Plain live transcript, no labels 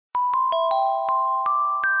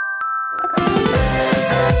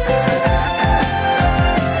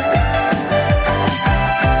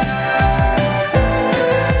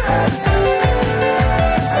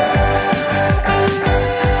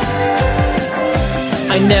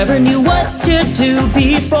never knew what to do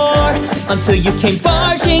before, until you came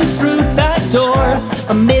barging through that door.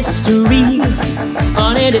 A mystery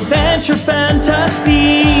on an adventure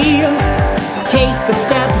fantasy. Take the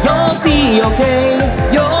step, you'll be okay.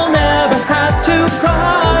 You'll never have to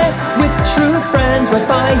cry. With true friends right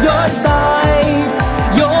by your side,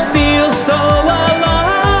 you'll feel so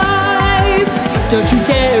alive. Don't you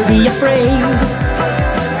dare be afraid.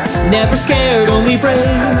 Never scared, only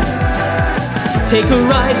brave. Take a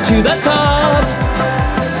rise to the top.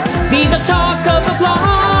 Be the talk of the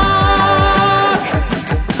block.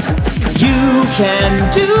 You can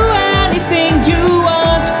do anything you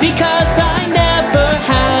want, because I never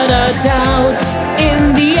had a doubt.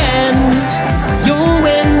 In the end, you'll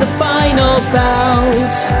win the final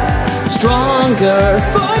bout. Stronger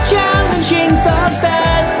for challenging the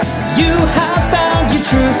best. You have found your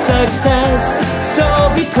true success. So